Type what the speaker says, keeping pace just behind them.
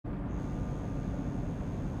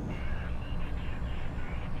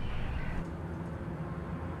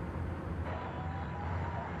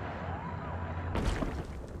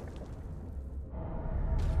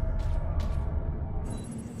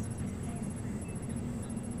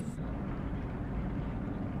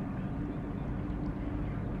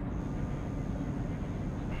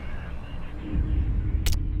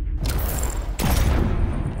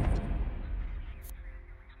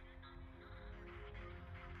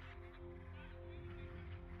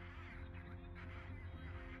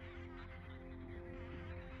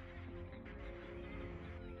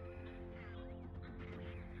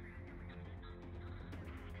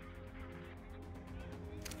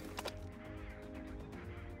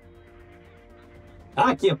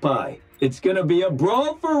Occupy. It's gonna be a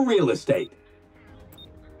brawl for real estate.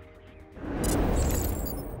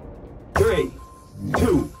 3,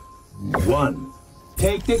 2, 1.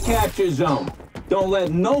 Take the capture zone. Don't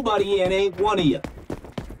let nobody in, ain't one of you.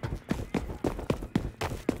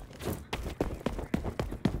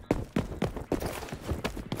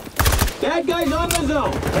 Bad guys on the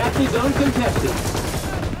zone. Capture zone contested.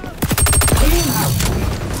 Clean house.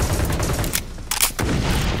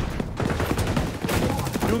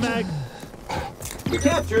 New mag. You're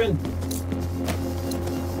capturing.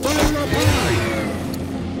 Fire up high.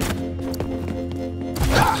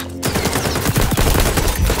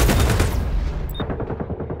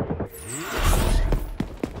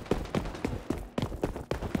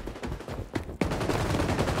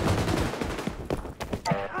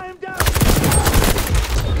 I am down.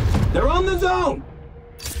 They're on the zone.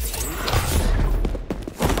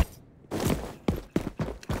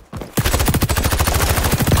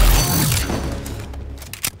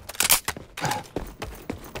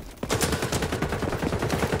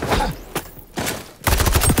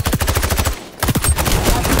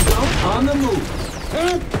 On the move.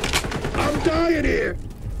 Help! I'm dying here.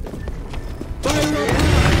 Fire up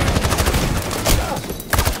high.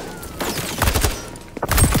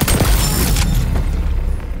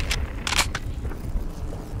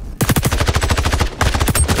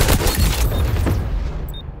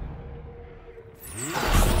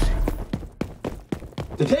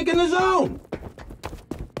 They're taking the zone.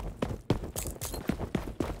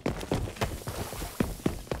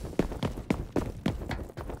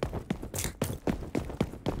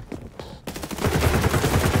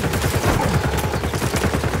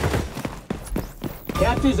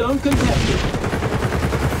 Capture zone contested.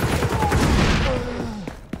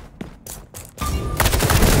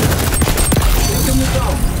 Taking the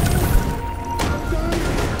zone.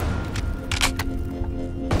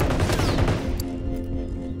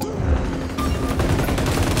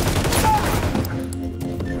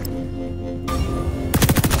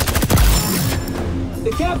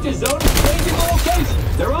 The capture zone is changing location.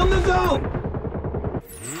 They're on the zone.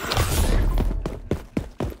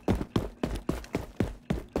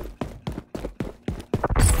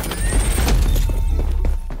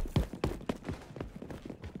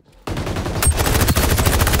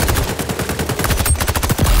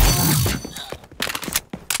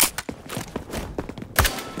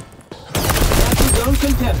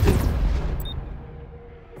 Contested.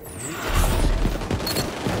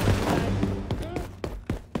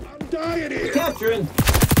 I'm dying here. Capturing.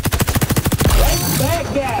 Right back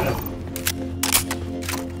at him.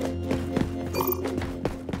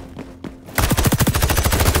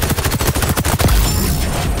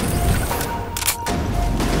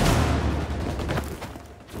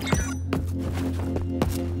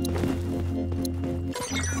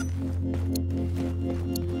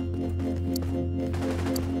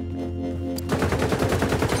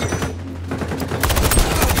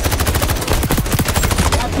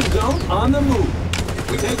 On the move.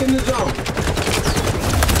 We're taking the zone.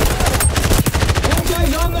 Bad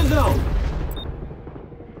guys on the zone.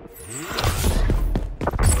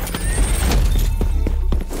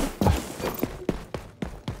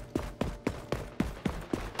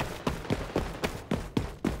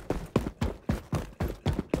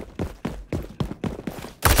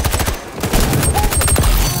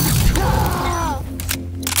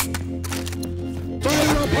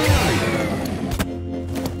 Fire up high.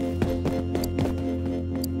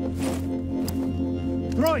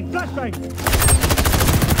 Throwing flashbang!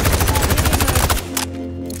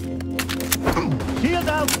 Shield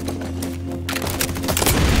out!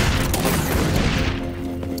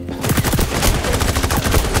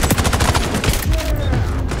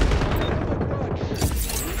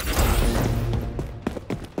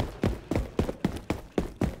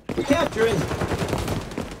 We're capturing.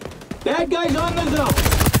 Bad guys on the zone.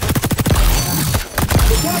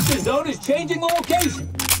 The capture zone is changing location.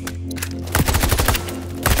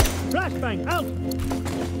 Flashbang out!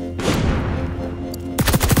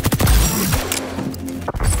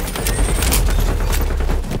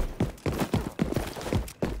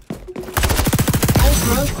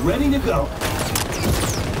 Ultra ready to go.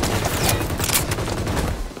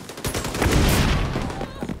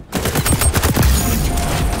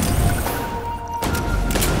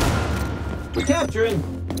 We're capturing.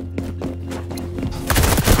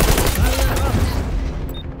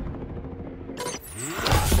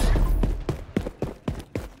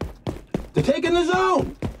 They're taking the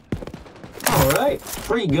zone. All right,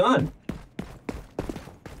 free gun.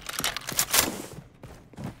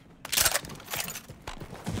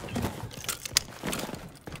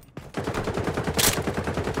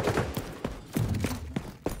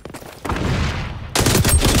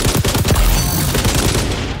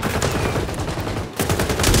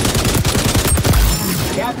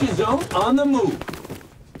 on the move.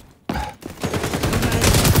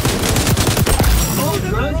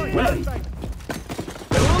 Ultras ready.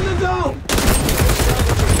 They're on the zone.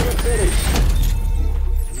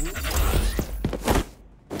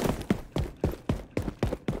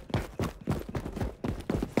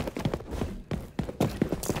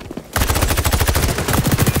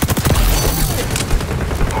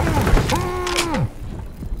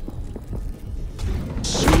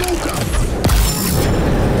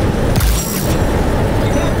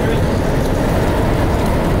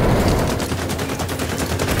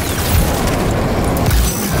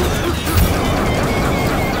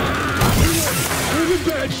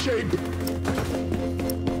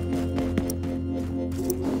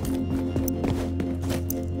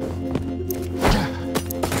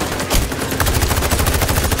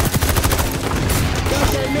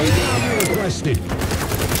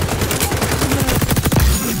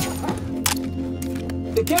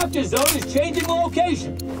 The capture zone is changing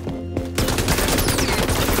location.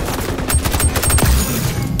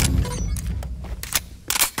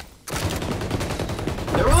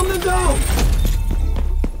 They're on the zone.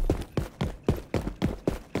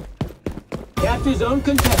 Capture zone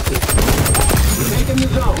contested. We're taking the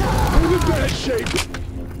zone. I'm in bad shape.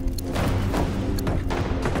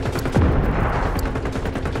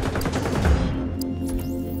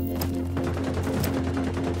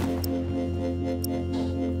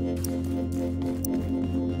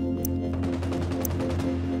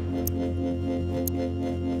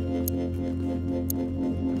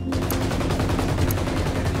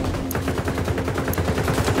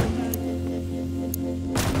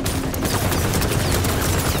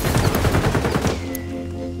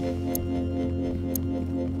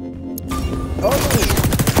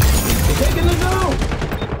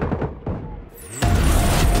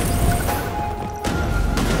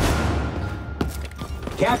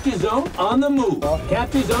 Capture zone on the move.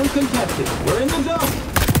 Capture zone contested. We're in the zone.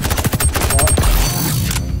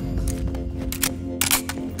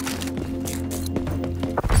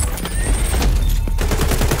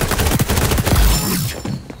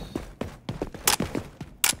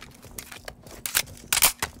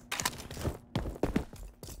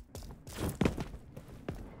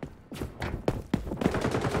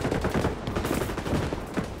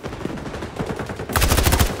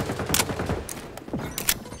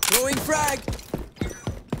 Throwing frag!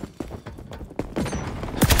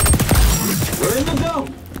 We're in the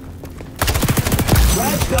zone.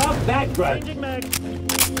 Frag stop, backtrack. Changing mag.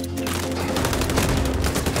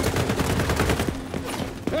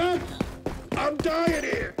 Help! I'm dying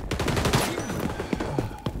here!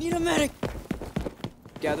 Need a medic!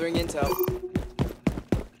 Gathering intel.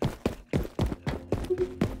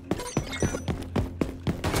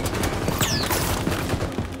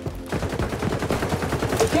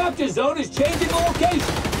 The capture zone is changing location.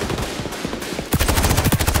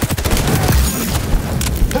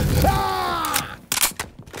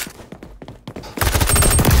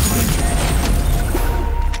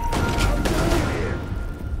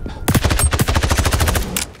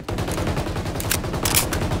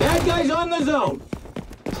 Bad guys on the zone.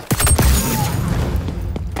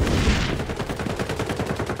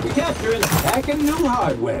 We're capturing hacking new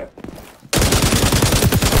hardware.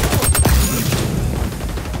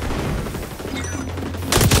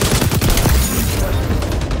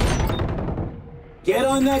 Get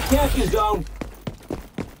on that capture zone.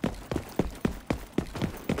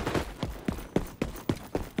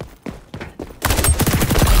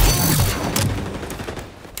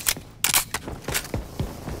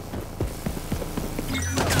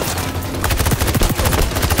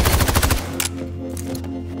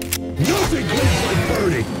 Nothing quits like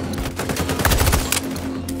burning!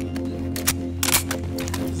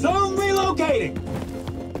 Zone relocating.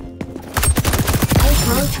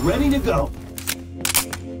 Ultras ready to go.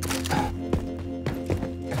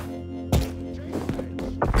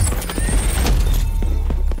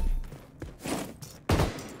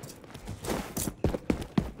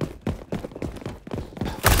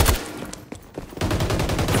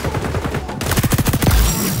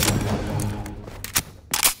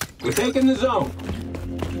 We're taking the zone.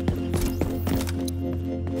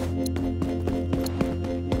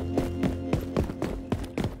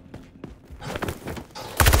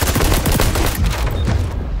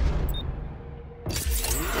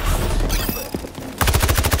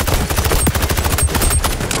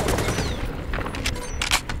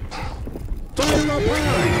 Fire up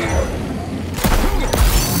high!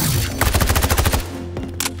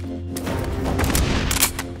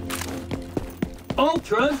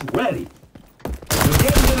 Ultras ready. We're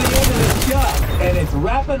getting to the end of this job, and it's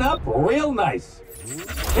wrapping up real nice.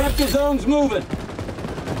 Capture zone's moving.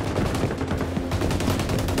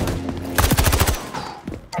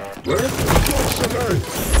 Where's Get some earth.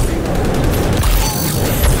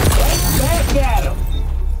 back at him?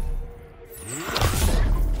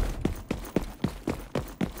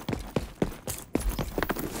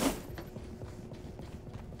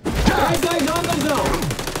 Bad guys on the zone.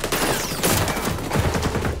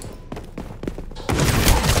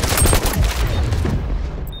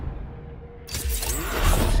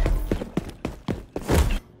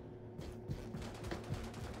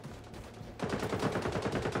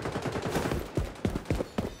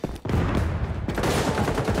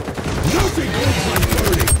 Nothing looks like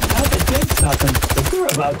burning. Not to jinx nothing, but they're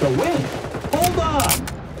about to win. Hold on.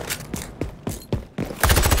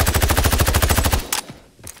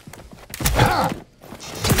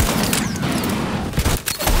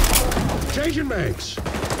 Changing mags.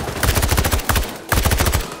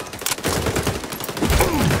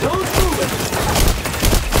 Don't move it.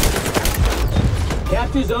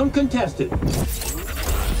 Capture zone contested.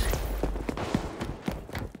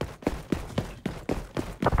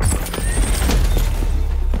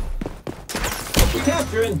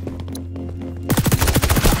 Capturing.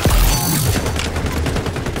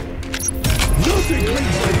 Nothing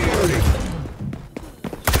looks like burning.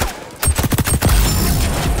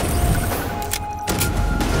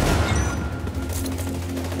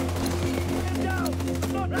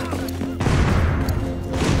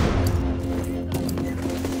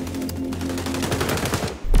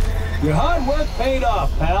 Your hard work paid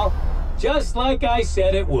off, pal. Just like I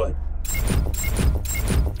said it would.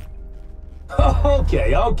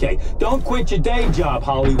 Okay. Don't quit your day job,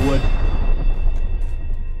 Hollywood.